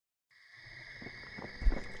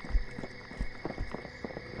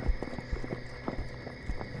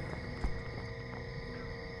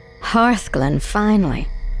Hearthglen, finally.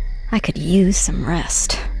 I could use some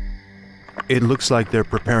rest. It looks like they're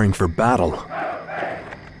preparing for battle.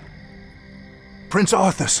 Prince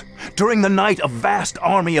Arthas, during the night a vast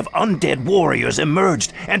army of undead warriors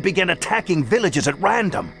emerged and began attacking villages at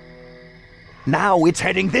random. Now it's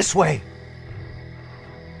heading this way.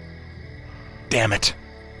 Damn it.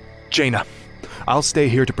 Jaina, I'll stay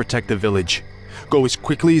here to protect the village. Go as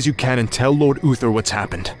quickly as you can and tell Lord Uther what's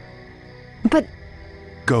happened. But...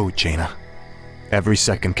 Go, Jaina. Every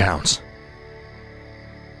second counts.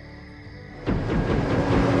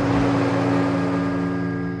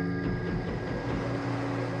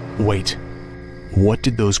 Wait. What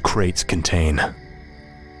did those crates contain?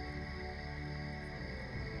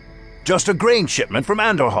 Just a grain shipment from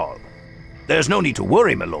Andorhall. There's no need to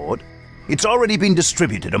worry, my lord. It's already been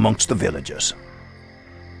distributed amongst the villagers.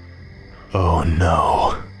 Oh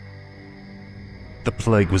no. The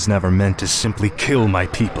plague was never meant to simply kill my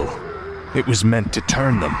people. It was meant to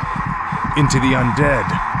turn them into the undead.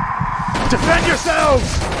 Defend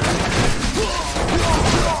yourselves!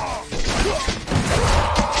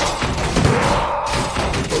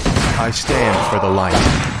 I stand for the light.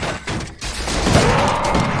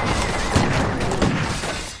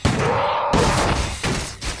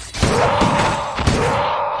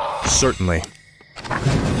 Certainly.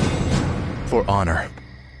 For honor.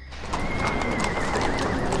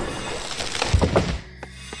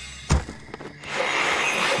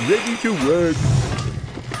 Ready to work.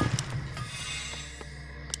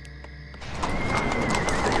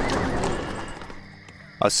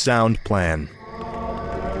 A sound plan.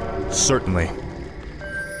 Certainly.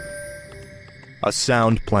 A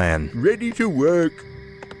sound plan. Ready to work.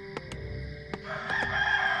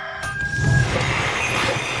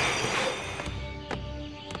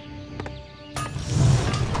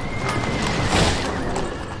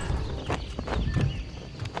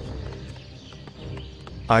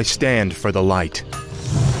 I stand for the light.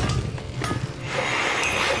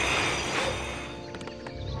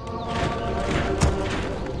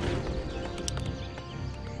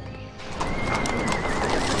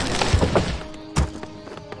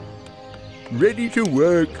 Ready to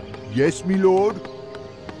work. Yes, me lord.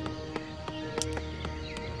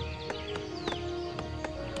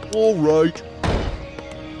 All right.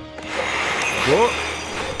 What?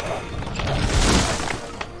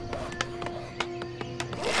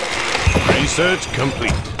 Research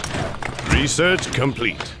complete. Research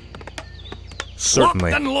complete.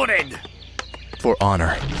 Certainly. Locked and loaded. For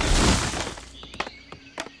honor.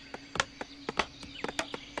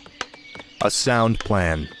 A sound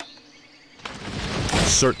plan.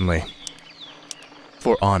 Certainly.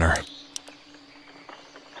 For honor.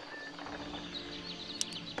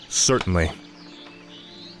 Certainly.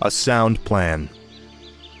 A sound plan.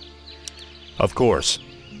 Of course.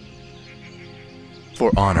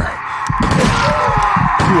 For honor.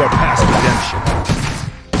 You are past redemption.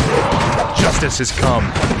 Justice has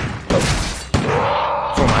come.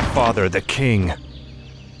 For my father, the king.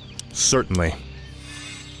 Certainly.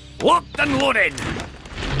 Locked and loaded.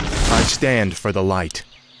 I stand for the light.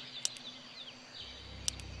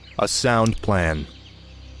 A sound plan.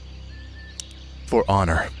 For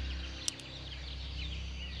honor.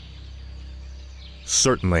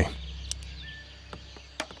 Certainly.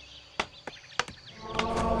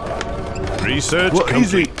 Research What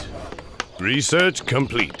is complete. it? Research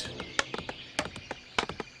complete.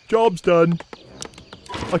 Job's done.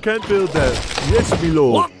 I can't build that. Yes, me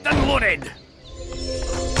lord. Locked and loaded.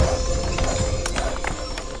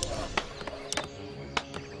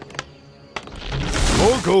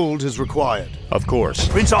 More gold is required. Of course.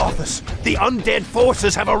 Prince Arthas, the undead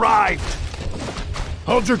forces have arrived.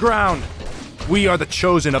 Hold your ground. We are the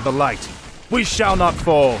chosen of the light. We shall not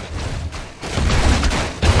fall.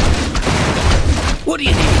 What do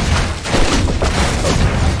you need?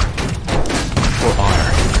 For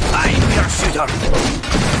honor. I'm your shooter.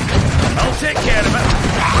 I'll take care of it.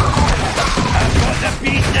 I've got the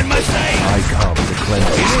beast in my sight. I come to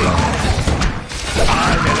cleanse this land.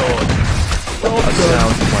 Aye, my lord. A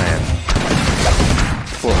sound plan.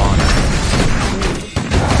 For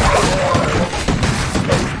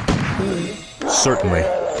honor. Certainly.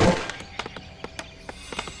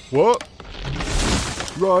 What?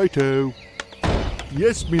 Righto.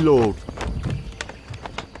 Yes, me lord.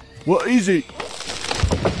 What is it?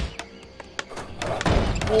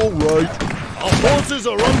 All right. Our forces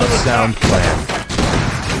are under attack. Sound plan.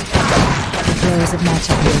 The flows of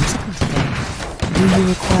magic are whimsical today. Do you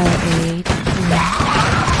require aid?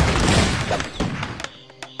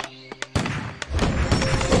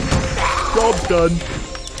 Job's done.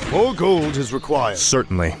 More gold is required.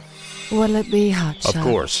 Certainly. What'll it be, hotshot? Of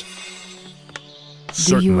course.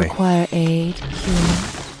 Do you require aid, human?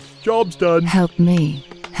 Job's done. Help me,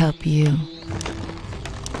 help you.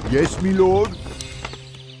 Yes, me lord.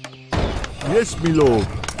 Yes, me lord.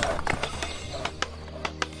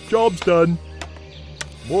 Job's done.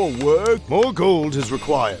 More work. More gold is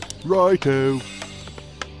required. Righto.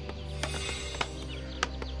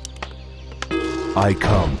 I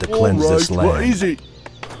come to cleanse All right, this land. what is it?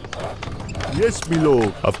 Yes, me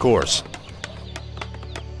lord. Of course.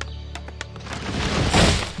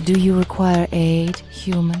 Do you require aid,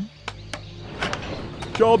 human?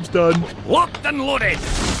 Job's done. Locked and loaded!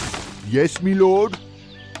 Yes, me lord.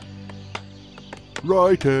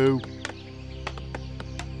 Righto.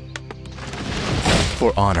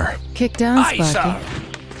 For honor. Kick down, Aye, Sparky.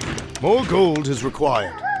 sir! More gold is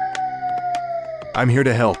required. I'm here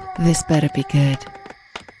to help. This better be good.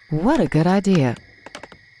 What a good idea.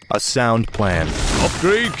 A sound plan.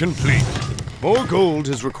 Upgrade complete. More gold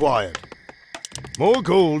is required. More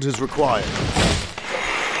gold is required.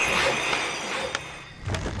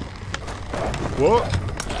 What?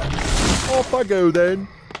 Off I go then.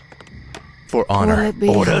 For Will honor. it be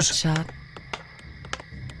Orders? hotshot?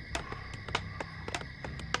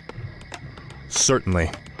 Certainly.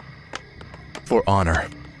 For honor.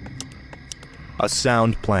 A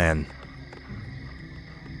sound plan.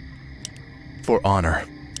 For honor.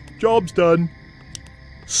 Job's done.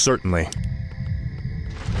 Certainly.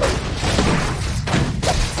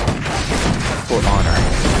 For honor.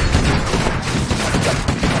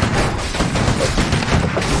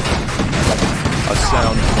 A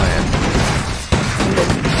sound plan.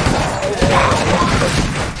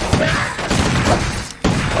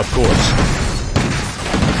 Of course.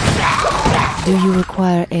 Do you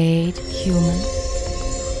require aid, human?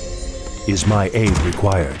 Is my aid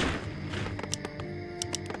required?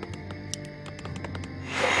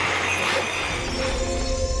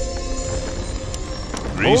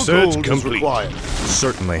 More Research gold is complete. required.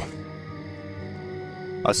 Certainly.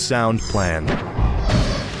 A sound plan.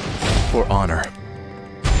 For honor.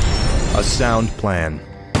 A sound plan.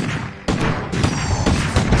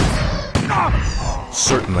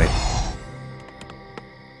 Certainly.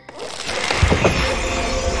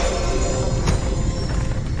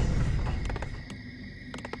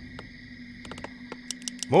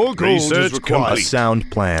 More gold Research is required. A complete.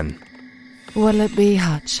 sound plan. What'll it be,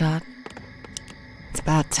 hotshot? It's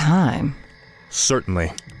about time.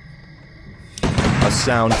 Certainly. A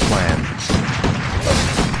sound plan.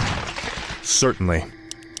 Certainly.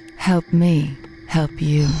 Help me, help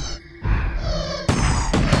you.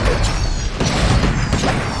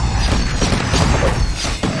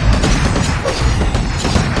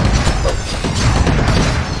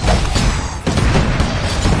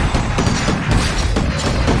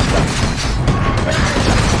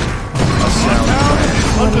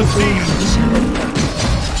 Under siege!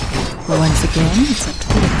 Once again, it's up to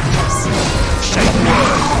the house. Say the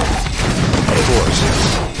word! Of course.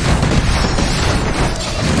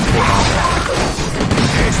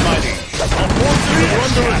 Yes, my liege. Our forces are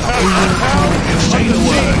under attack. Our town is say the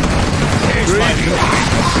word. Yes, my liege.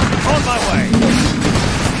 On my way.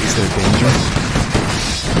 Is there danger?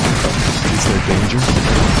 Is there danger?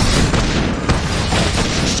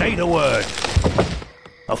 Say the word.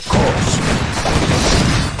 Of course.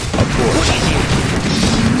 Of course.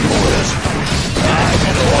 Orders.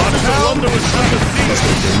 Our town under attack. Is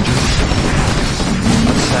there danger?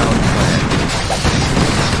 A sound plan.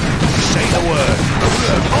 Say the word.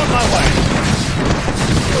 On my way.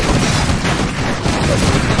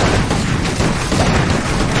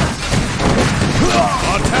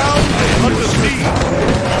 Our town is under siege.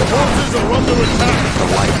 Our forces are under attack. The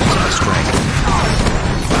light is my strength.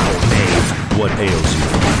 Foul knave, what ails you?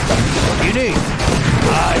 What do you need?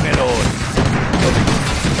 Aye, my lord.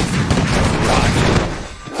 Right.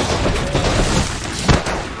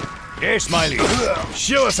 Yes, my liege.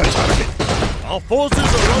 Show us a target. Our forces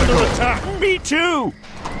are under attack. Me too.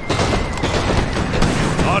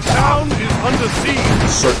 Our town is under siege.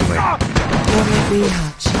 Certainly. What'll it be,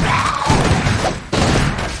 hotshot?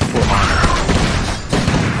 For honor.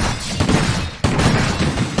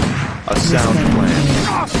 A sound plan.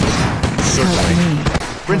 Certainly. Help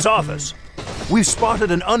me. Prince Arthas, we've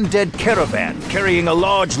spotted an undead caravan carrying a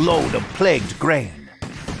large load of plagued grain.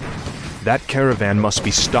 That caravan must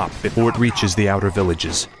be stopped before it reaches the outer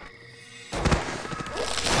villages.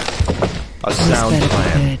 A This sound better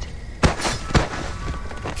plan. be good.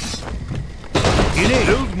 You need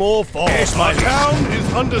build more forts. Yes, my town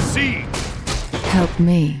is under siege. Help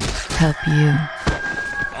me, help you.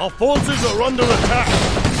 Our forces are under attack.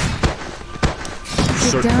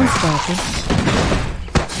 Sit down, Sparky.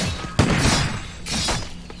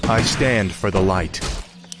 I stand for the light.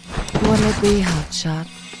 What'll it be, hotshot?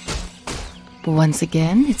 Once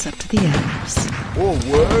again, it's up to the others.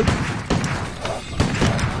 Forward.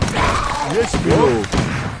 Yes, my lord.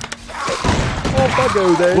 Off I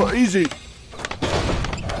go then. What is it?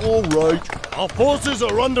 All right. Our forces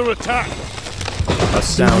are under attack. A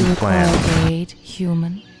sound Do you require plan. aid,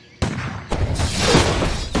 human?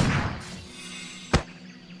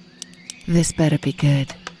 This better be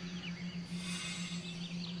good.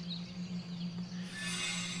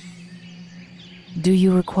 Do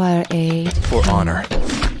you require aid? For honor.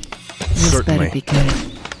 This Certainly. better be good.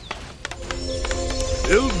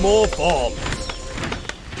 Build more farms.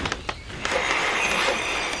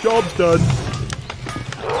 Job done.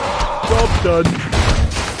 Job done.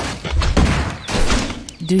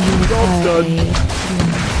 Do you require done. aid,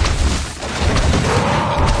 human?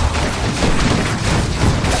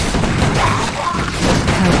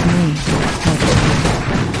 Help me, help you.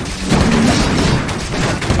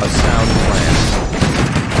 A sound plan.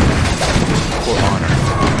 For honor.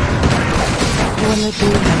 Will it be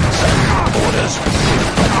Orders.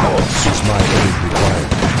 Is my aid required?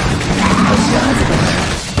 A sound plan.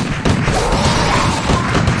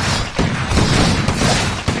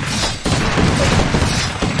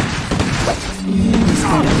 This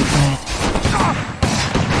better be good.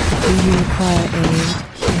 Do you require aid,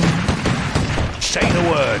 human? Say the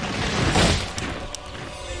word.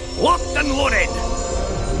 Locked and loaded.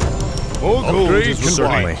 More gold is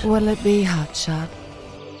Certainly. required. Will it be hotshot?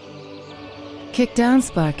 Kick down,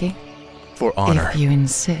 Sparky, For honor. if you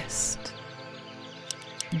insist.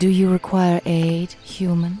 Do you require aid,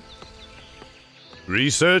 human?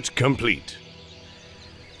 Research complete.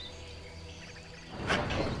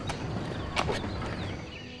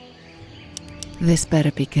 This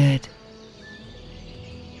better be good.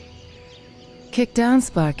 Kick down,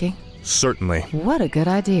 Sparky. Certainly. What a good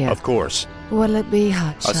idea. Of course. What'll it be,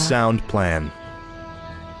 hotshot? A sound plan.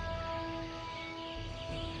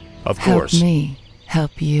 Of Help course. me,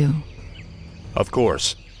 help you. Of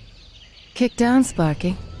course. Kick down,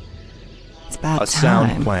 Sparky. It's about A time.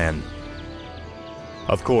 sound plan.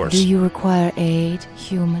 Of course. Do you require aid,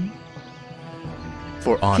 human?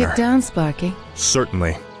 For honor. Kick down, Sparky.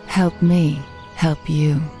 Certainly. Help me, help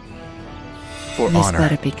you. For This honor.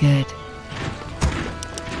 better be good.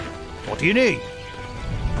 What do you need?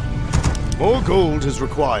 More gold is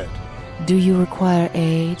required. Do you require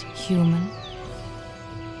aid, human?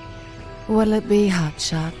 What'll it be,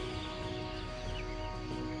 hotshot?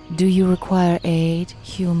 Do you require aid,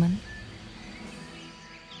 human?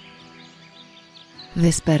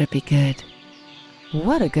 This better be good.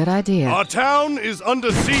 What a good idea. Our town is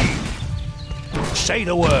under siege. Say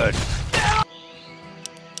the word.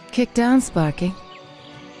 Kick down, Sparky.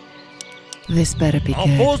 This better be Our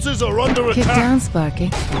good. forces are under Kick attack. down, Sparky.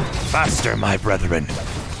 Faster, my brethren.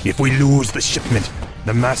 If we lose the shipment,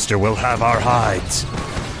 the master will have our hides.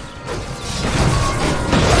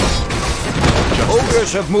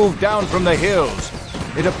 Ogres have moved down from the hills.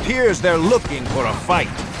 It appears they're looking for a fight.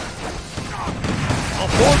 Our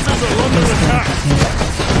forces are under This better attack. be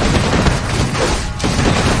good.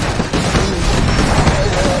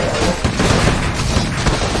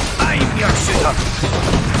 I'm your shooter.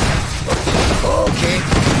 Okay.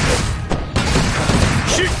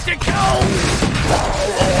 Shoot the cow!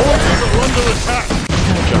 Our forces are under attack.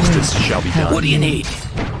 Justice shall be done. What do you need?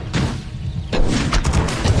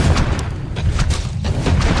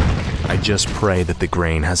 I just pray that the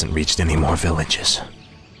grain hasn't reached any more villages.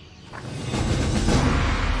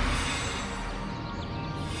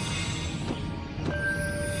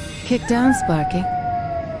 Kick down, Sparky.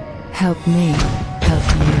 Help me, help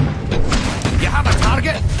you. You have a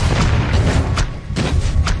target?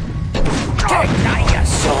 Take that, you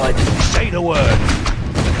sword. Say the word.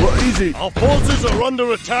 What is it? Our forces are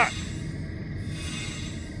under attack.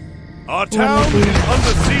 Our town Well, is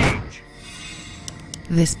under siege.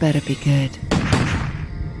 This better be good.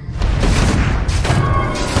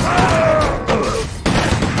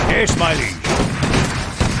 Yes, my liege.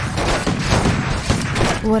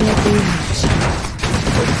 What'll it be, hotshot?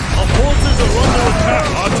 Our forces are under attack.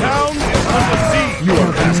 Our town is under siege. You are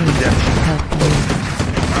Help past me, redemption. help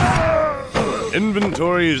you.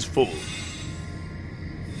 Inventory is full.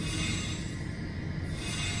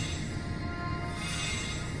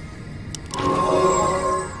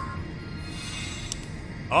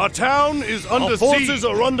 Our town is under siege. Our forces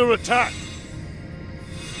are under attack.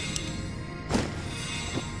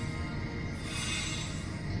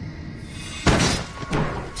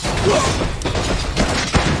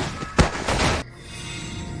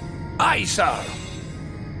 Aye, sir.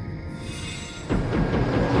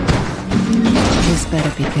 This This better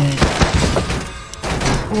be good.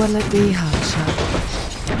 What'll it be, hotshot?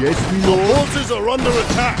 Yes, my The lord. forces are under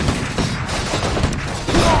attack!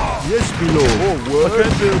 Yes, my lord. Oh, word. I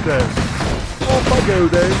can't build them. Off I go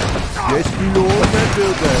then. Yes, my lord. I can't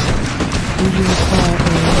build them. Do you require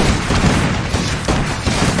aid?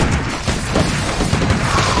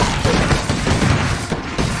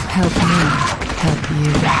 Help me, help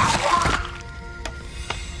you.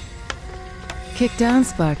 Kick down,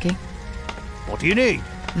 Sparky. What do you need?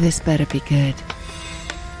 This better be good.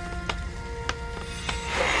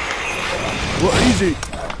 What is it?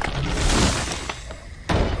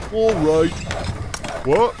 All right.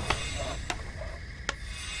 What?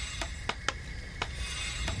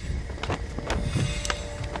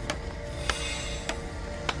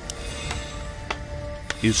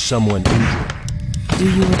 Is someone injured? Do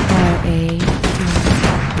you require aid?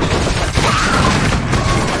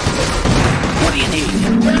 What do you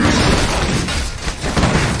need?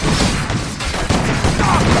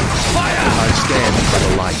 I stand for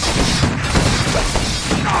the light.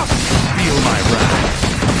 Feel my wrath.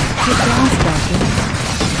 Kick down, Sparky.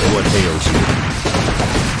 What ails you?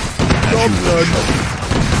 Job done.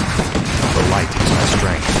 The light is my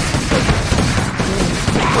strength.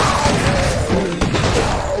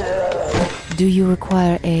 Do you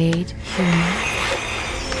require aid, human?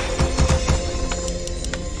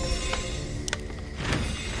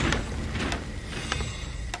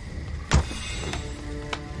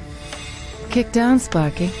 Kick down,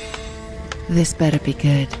 Sparky. This better be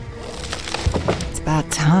good. It's about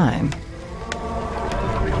time.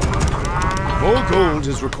 More gold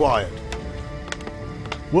is required.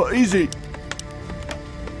 What is it?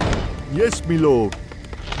 Yes, my lord.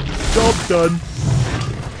 Job done.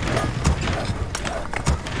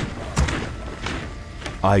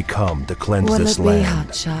 I come to cleanse What'll this it be, land.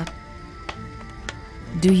 hotshot?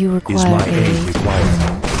 Do you require Is my aid aid?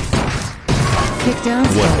 required? Kick down,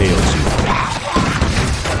 What Sparky. ails you?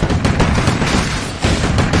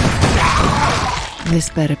 This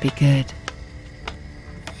better be good.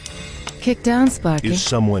 Kick down, Sparky. Is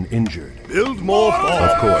someone injured? Build more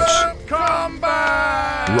forts! Of course.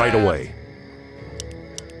 Combat! Right away.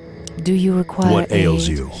 Do you require What ails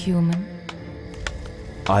aid, you? human?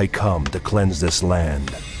 I come to cleanse this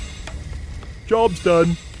land. Job's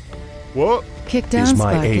done. What? Kick down, Is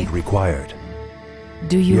my Sparky. aid required?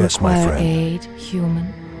 Do you Yes, my require friend. aid,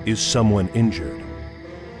 human? Is someone injured?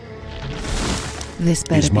 This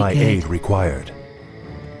better Is be my good. aid required?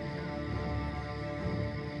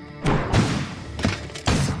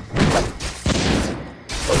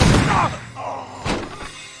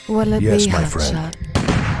 What'll it Yes, be, my hotshot?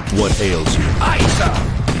 friend. What ails you?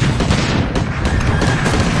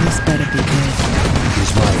 This better be good.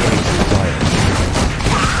 Is my aid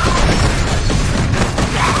required?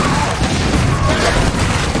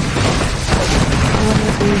 What'll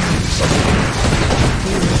it be, hotshot?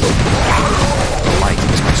 The light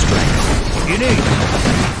is my strength. What do you need?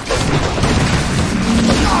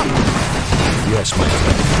 Yes, my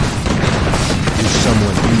friend. Is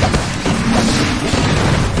someone injured?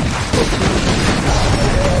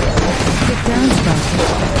 Kick down, Sparky.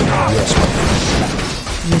 Yes, my friend.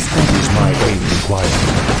 This better Is be my good. aid required?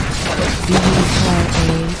 Do you require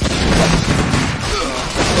aid?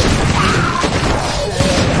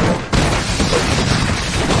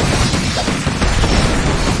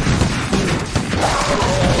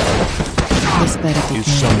 This better be Is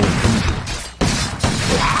good. someone injured?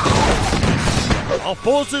 Our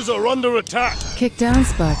forces are under attack! Kick down,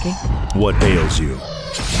 Sparky. What ails you?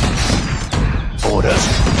 Orders.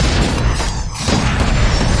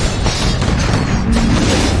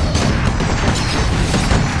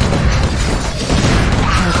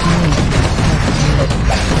 Help me. Help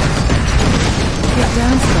you. Kick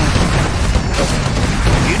down, Sparky.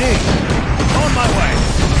 What do you need? On my way.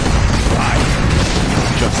 Right.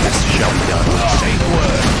 Justice shall be done. Say the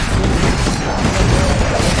word.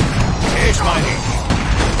 Here's my need.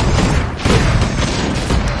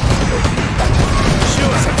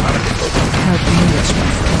 Sure, Help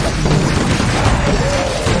me.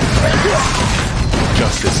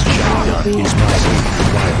 Justice shall be done. Is my aid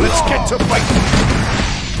required? let's get to fighting.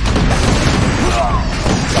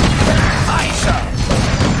 Aye, sir.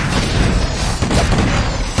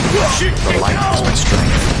 Shoot, The light is my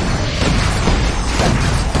strength.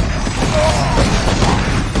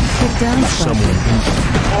 Kick down, Is Sparky. someone injured?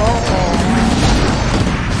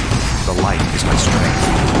 The light is my strength.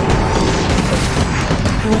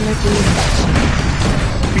 Will it be?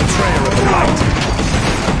 betrayer of the light.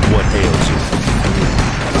 What ails you?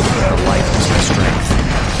 The light is my strength.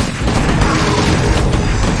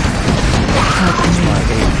 Help me. My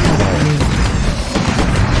aid Help required. me.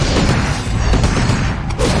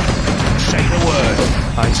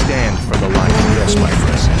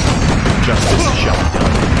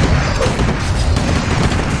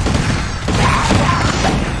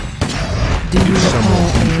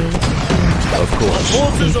 course.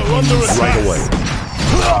 Forces are under attack. Right away.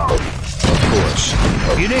 Of course.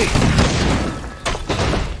 You need.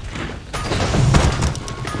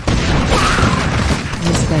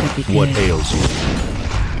 This better be good. What ails you?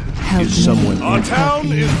 Help Is me. someone Our Help town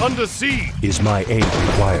you. is under siege. Is my aid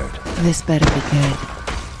required? This better be good.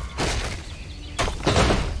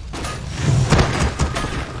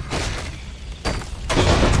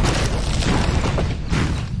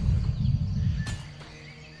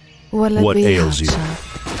 What ails you?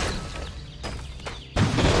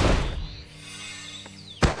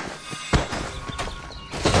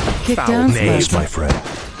 Kick Foul down, names, Sforza. my friend.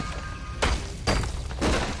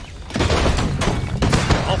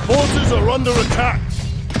 Our forces are under attack.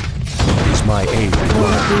 Is my aid Will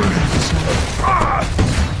required? it be hot shot?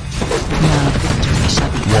 Now victory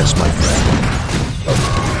shall be Yes, my ours. friend.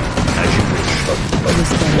 As you wish.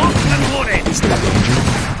 This better be good. Is there danger?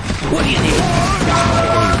 What do you need?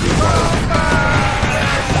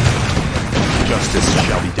 Justice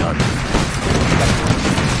shall be done.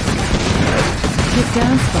 Kick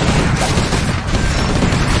down, Sforza.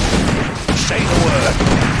 Say the word.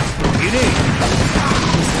 You need.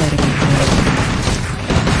 This better be good.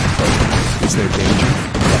 Is there danger?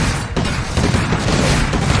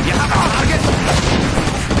 You have a target.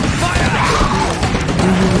 Fire! Do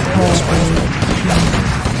you require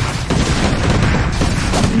aid?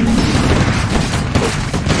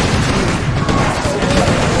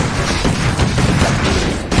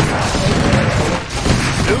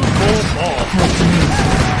 Build more bombs. Help me.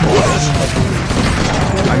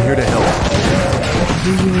 I'm here to help.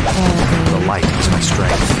 Do you require The aid? light is my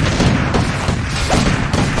strength.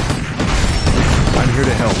 I'm here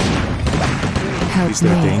to help. Help Is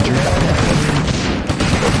there me. danger?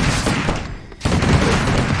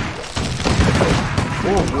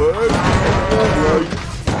 Forward. Forward.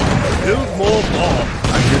 Build more bombs.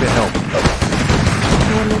 I'm here to help.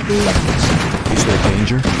 Will it be hot shot? Is there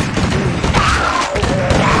danger?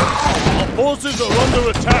 Our forces are under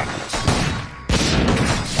attack.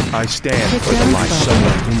 I stand Kick for the down, light. Sforza.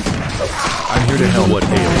 Someone I'm here to help. What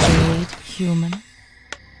ails you? Aid, human.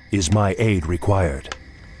 Is my aid required?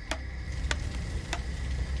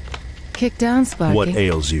 Kick down, Sparky. What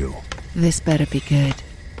ails you? This better be good.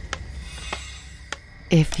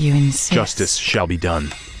 If you insist. Justice shall be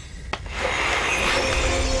done.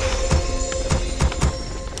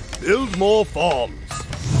 Build more bombs.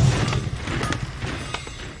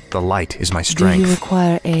 The light is my Do strength. you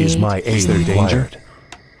require aid? Is my aid there danger?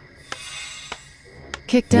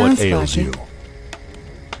 Kick down, What ails Sparky. you?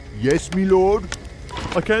 Yes, me lord.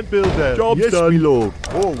 I can't build that. Job's yes, done. me lord.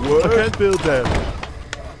 More I work. can't build that.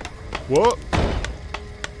 What?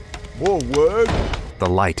 More work. The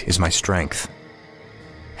light is my strength.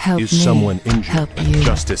 Help Is me. someone injured? Help you.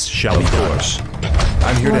 Justice shall be done.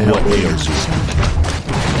 I'm here to Will help. it be Ails you? hot shot?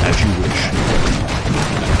 As you wish.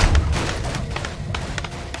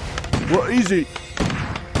 What is it?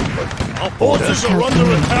 Our forces are Help under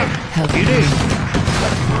me. attack. Help You me. need.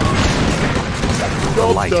 The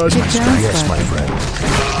Job's light done. is my Kick down, strength. Yes, my Sparky. friend.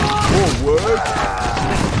 More work.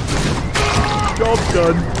 Job's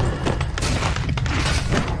done.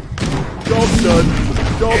 Job's done.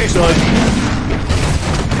 Job's done.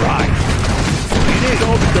 Right. You need.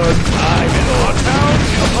 Job's done. Aye, my lord. Town is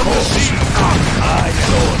under siege. Aye, my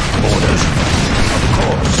lord. Orders. Of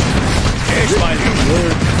course. Yes, my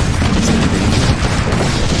lord.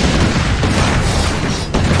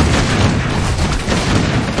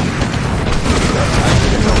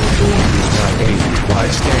 My aid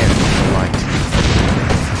required. Stand for the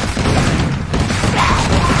light.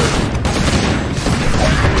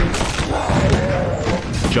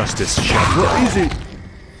 Justice shall be What done. is it?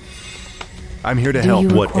 I'm here to Do help. you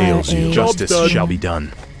What require ails you? aid? Justice Job done. shall be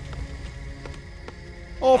done.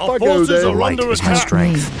 Off Our I go forces then. are light under is my attack. Help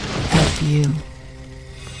me. strength. Help you.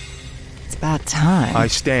 It's about time. I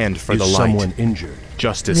stand for the light. Someone injured?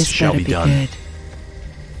 Justice this shall better be done. good.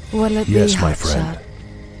 Will it Yes, be my hot friend. shot?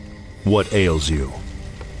 What ails you?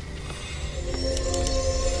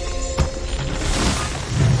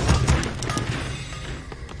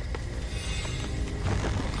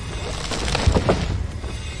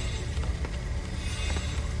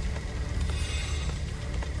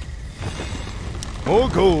 More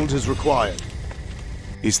gold is required.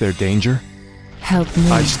 Is there danger? Help me.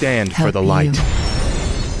 I stand for Help the light.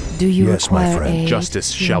 you. Do you Yes, my require friend. aid?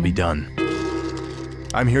 Justice shall be human? done.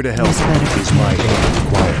 I'm here to help. This better be Is my aid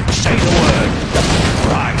required? Say the word.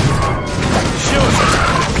 Right. Shoot.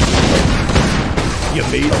 You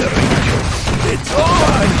made the reach. It's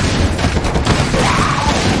on.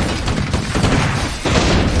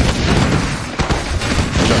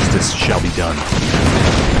 Justice shall be done.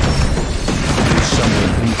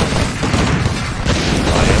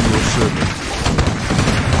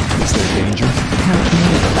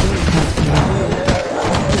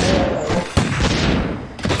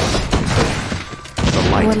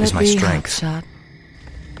 is my strength. Shot?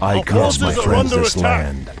 I curse my friends this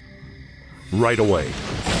land. Right away.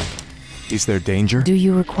 Is there danger? Do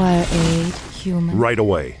you require aid, human? Right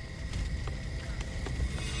away.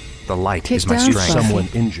 The light Kick is my down, strength. Sparky. Someone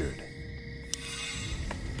injured.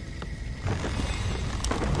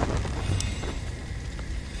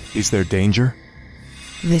 Is there danger?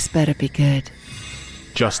 This better be good.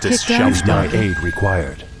 Justice Kick shall down, be Is my done. aid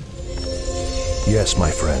required? Yes,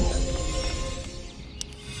 my friend.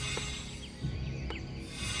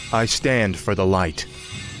 I stand for the light.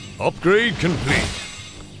 Upgrade complete.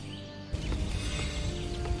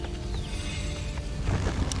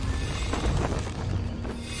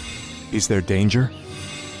 Is there danger?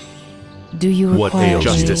 Do you What require ails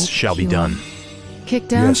you? Justice aid, shall be human? done. Kick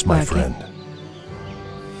down, Yes, my Sparky. friend.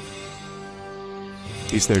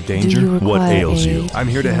 Is there Do you danger? require What ails you? aid, I'm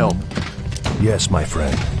here to human? help. Yes, my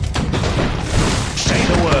friend. Say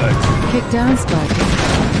the word. Kick down, Sparky.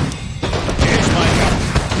 Here's my help.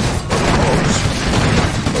 Of course.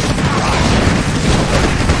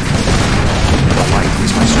 The light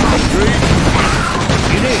is my strength.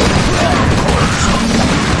 You need. Of course.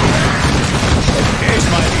 Here's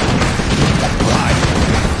my help. Right.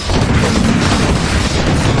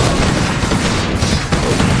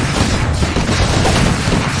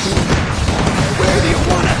 Where do you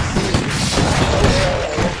want it?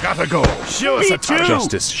 Gotta go. Show us a target.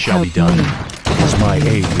 Justice shall be Help done. me. Is my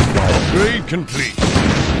aid required? Upgrade complete.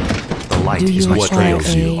 The light Do is you my What require strength.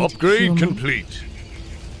 ails you? aid, Upgrade human? complete.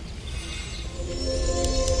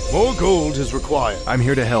 More gold is required. I'm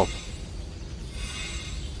here to help.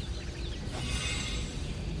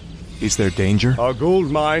 Is there danger? Our gold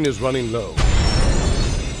mine is running low.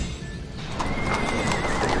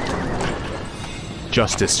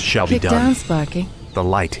 Justice shall be Kick done. down, Sparky. The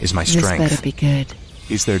light is my This better strength. be good.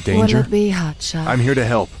 Is there Will danger? it be hot shot? I'm here to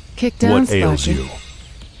help. Kick down, What Sparky. ails you?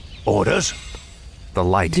 Orders? The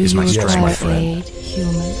light Do is you my Yes, require strength. my friend. aid,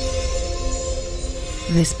 human?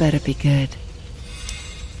 This better be good.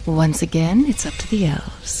 Once again, it's up to the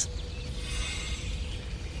elves.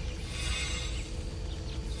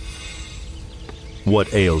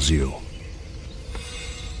 What ails you?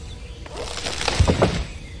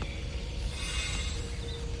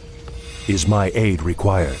 Is my aid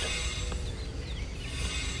required?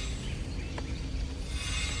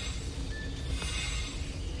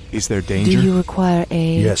 Is there Do danger? you require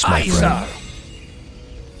aid? Yes, my Aye, friend. sir.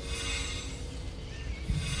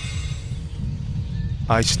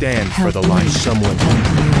 I stand for Help the me. light. Someone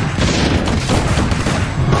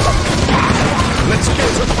Let's get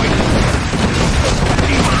to fighting.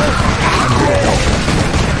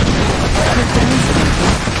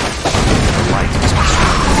 The light is my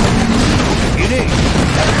strength. You need.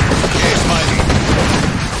 Here's my lead.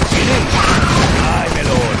 You need. Aye, my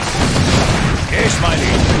lord. Here's my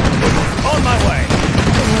lead. On my way.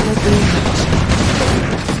 Will it be hot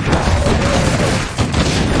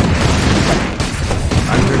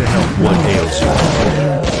I'm here to help. What ails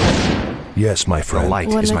you? Yes, my The friend. light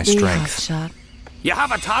shot? Will is it my be hot strength. shot? You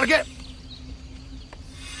have a target?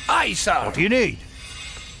 Aye, sir. What do you need?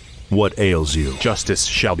 What ails you? Justice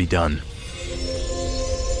shall be done.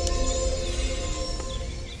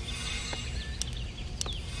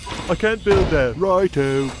 I can't build that.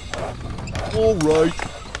 Righto. All right.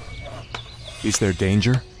 Is there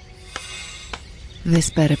danger? This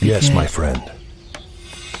better be Yes, good. my friend.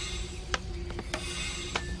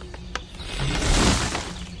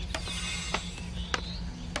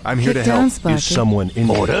 I'm here Kick to down, help. Sparky. Is someone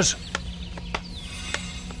injured? Orders?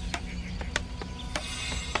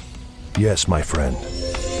 Yes, my friend.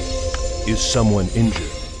 Is someone injured?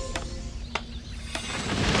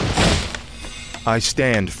 I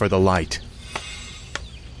stand for the light.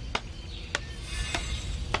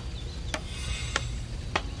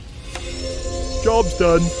 Job's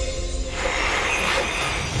done.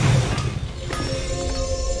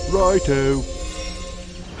 Righto.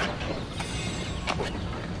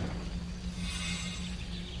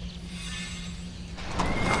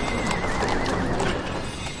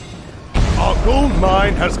 Our gold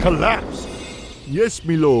mine has collapsed. Yes,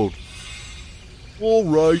 me lord. All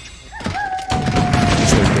right.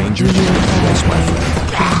 Is there danger? Do you require Yes, my aid? friend.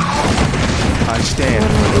 I stand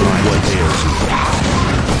for the light. What ails you?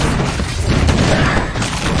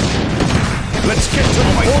 Let's get to the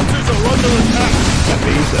fight. Forces are under attack. That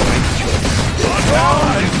means the right choice. Our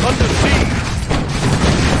town is under siege.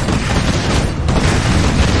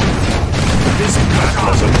 This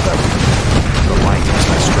battle is over. The light is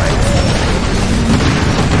my strength.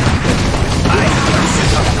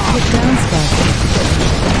 Kick down, Sparky.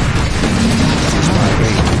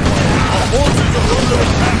 Our forces are under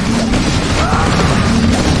attack.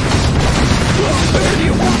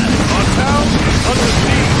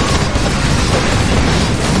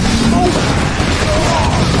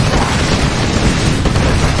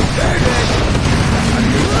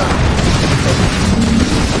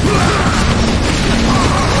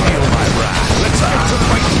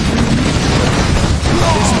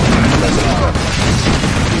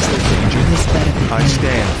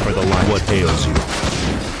 for the light. What ails you?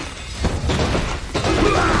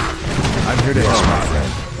 I'm here to help, my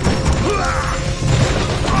friend.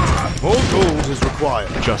 More gold is required.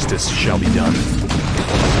 Justice shall be done.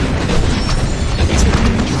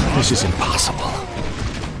 This is impossible.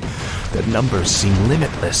 The numbers seem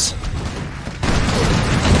limitless.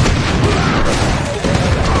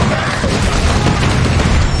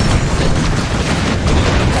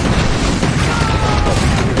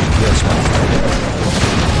 Yes, my friend.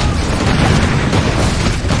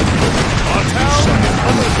 Our town is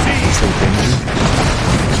under siege.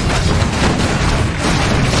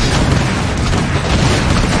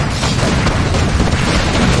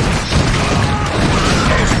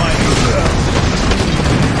 Here's my leader.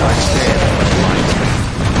 I stand for the light.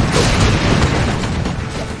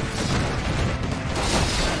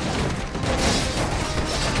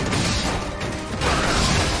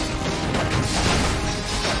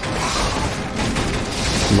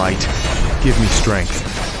 Light, give me strength.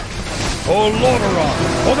 For Lordaeron,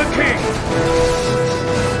 for the king!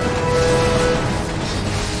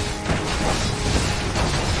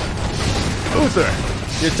 Uther,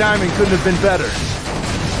 your timing couldn't have been better.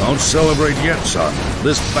 Don't celebrate yet, son.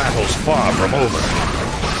 This battle's far from over.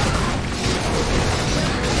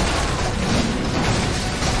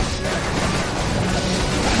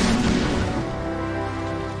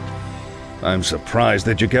 I'm surprised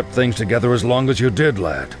that you kept things together as long as you did,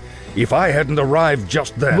 lad. If I hadn't arrived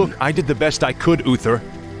just then... Look, I did the best I could, Uther.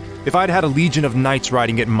 If I'd had a legion of knights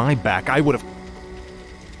riding at my back, I would have...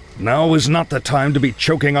 Now is not the time to be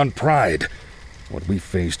choking on pride. What we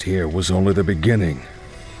faced here was only the beginning.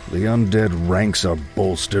 The undead ranks are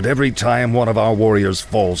bolstered every time one of our warriors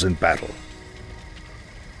falls in battle.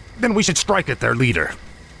 Then we should strike at their leader.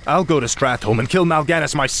 I'll go to Stratholme and kill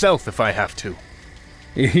Mal'Ganis myself if I have to.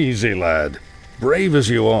 Easy, lad. Brave as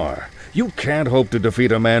you are, you can't hope to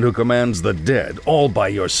defeat a man who commands the dead all by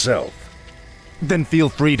yourself. Then feel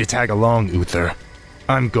free to tag along, Uther.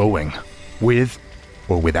 I'm going. With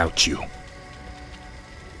or without you.